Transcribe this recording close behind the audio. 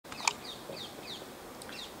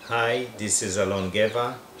Hi, this is Alon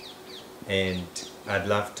Geva, and I'd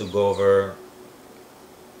love to go over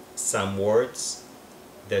some words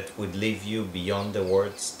that would leave you beyond the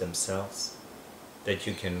words themselves, that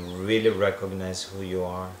you can really recognize who you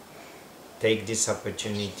are. Take this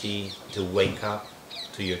opportunity to wake up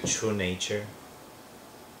to your true nature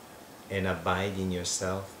and abide in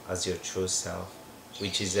yourself as your true self,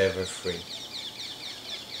 which is ever free.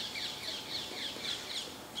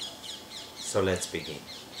 So let's begin.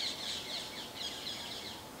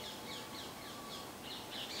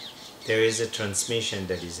 There is a transmission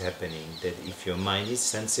that is happening that if your mind is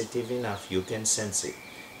sensitive enough, you can sense it.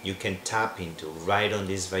 You can tap into right on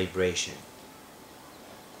this vibration.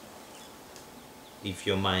 If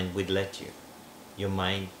your mind would let you. Your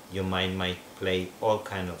mind might play all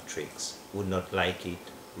kind of tricks, would not like it,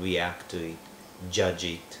 react to it,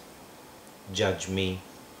 judge me,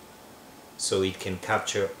 so it can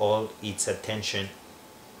capture all its attention,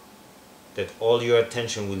 that all your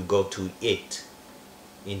attention will go to it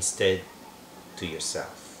instead to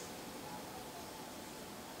yourself.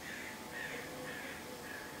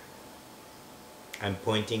 I'm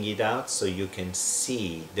pointing it out so you can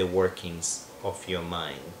see the workings of your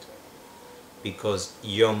mind, because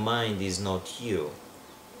your mind is not you.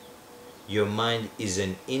 Your mind is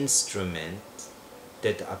an instrument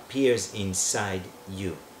that appears inside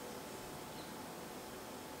you.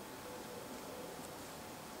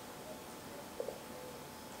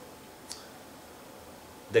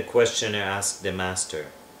 The questioner asked the master,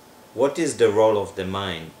 "What is the role of the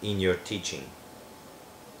mind in your teaching?"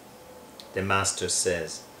 The master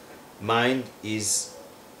says, "Mind is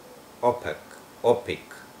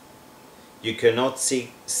opaque. You cannot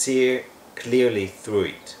see clearly through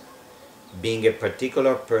it. Being a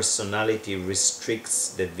particular personality restricts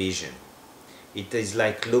the vision. It is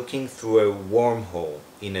like looking through a wormhole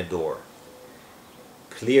in a door.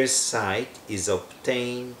 Clear sight is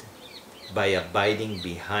obtained by abiding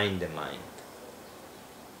behind the mind."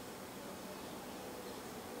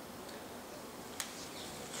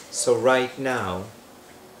 So right now,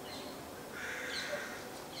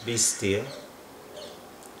 be still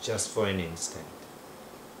just for an instant.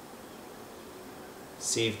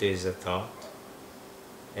 See if there is a thought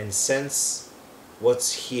and sense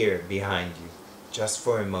what's here behind you just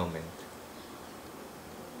for a moment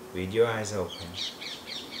with your eyes open.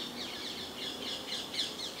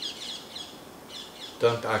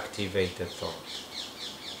 Don't activate the thought.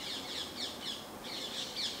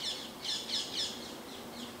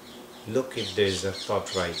 Look if there is a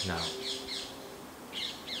thought right now.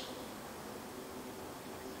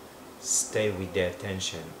 Stay with the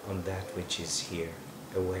attention on that which is here,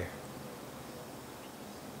 aware.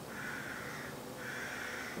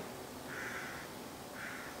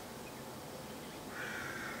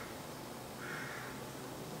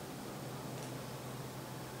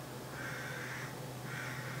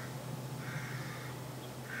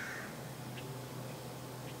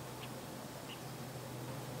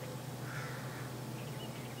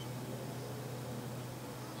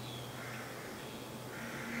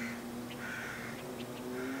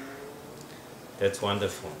 That's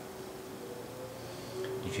wonderful.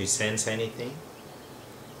 If you sense anything,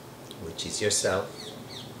 which is yourself,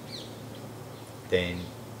 then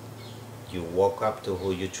you woke up to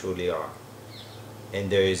who you truly are. And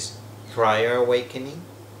there is prior awakening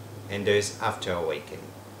and there is after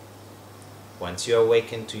awakening. Once you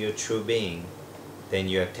awaken to your true being, then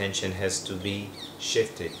your attention has to be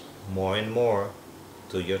shifted more and more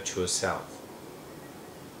to your true self.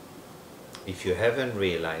 If you haven't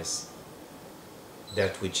realized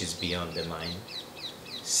that which is beyond the mind,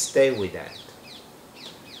 stay with that.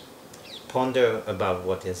 Ponder about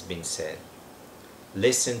what has been said.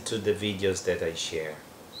 Listen to the videos that I share.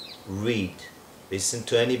 Read. Listen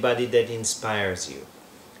to anybody that inspires you,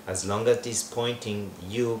 as long as it's pointing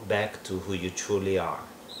you back to who you truly are,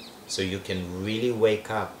 so you can really wake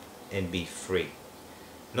up and be free.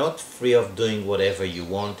 Not free of doing whatever you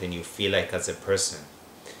want and you feel like as a person.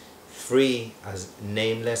 Free as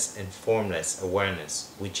nameless and formless awareness,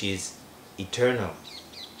 which is eternal.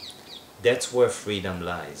 That's where freedom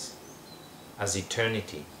lies, as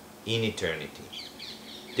eternity, in eternity.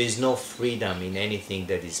 There is no freedom in anything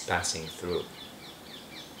that is passing through,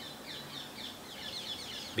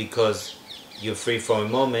 because you're free for a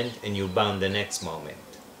moment and you're bound the next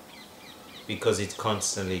moment, because it's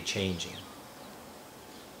constantly changing.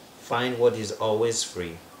 Find what is always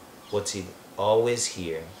free, what is always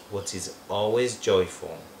here, what is always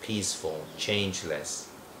joyful, peaceful, changeless,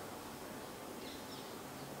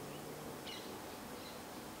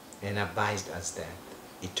 and abide as that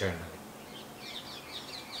eternally.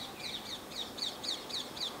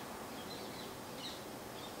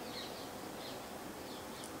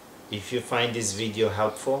 If you find this video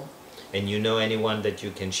helpful and you know anyone that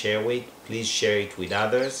you can share with, please share it with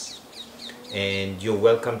others. And you're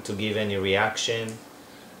welcome to give any reaction.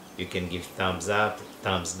 You can give thumbs up,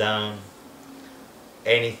 thumbs down,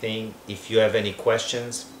 anything. If you have any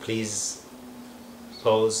questions, please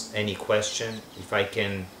pose any question. If I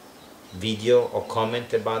can video or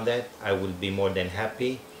comment about that, I will be more than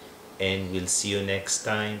happy. And we'll see you next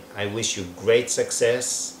time. I wish you great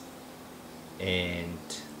success and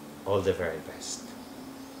all the very best.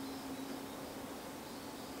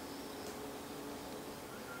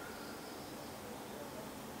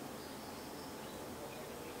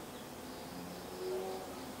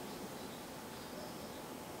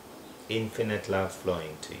 Infinite love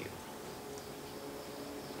flowing to you.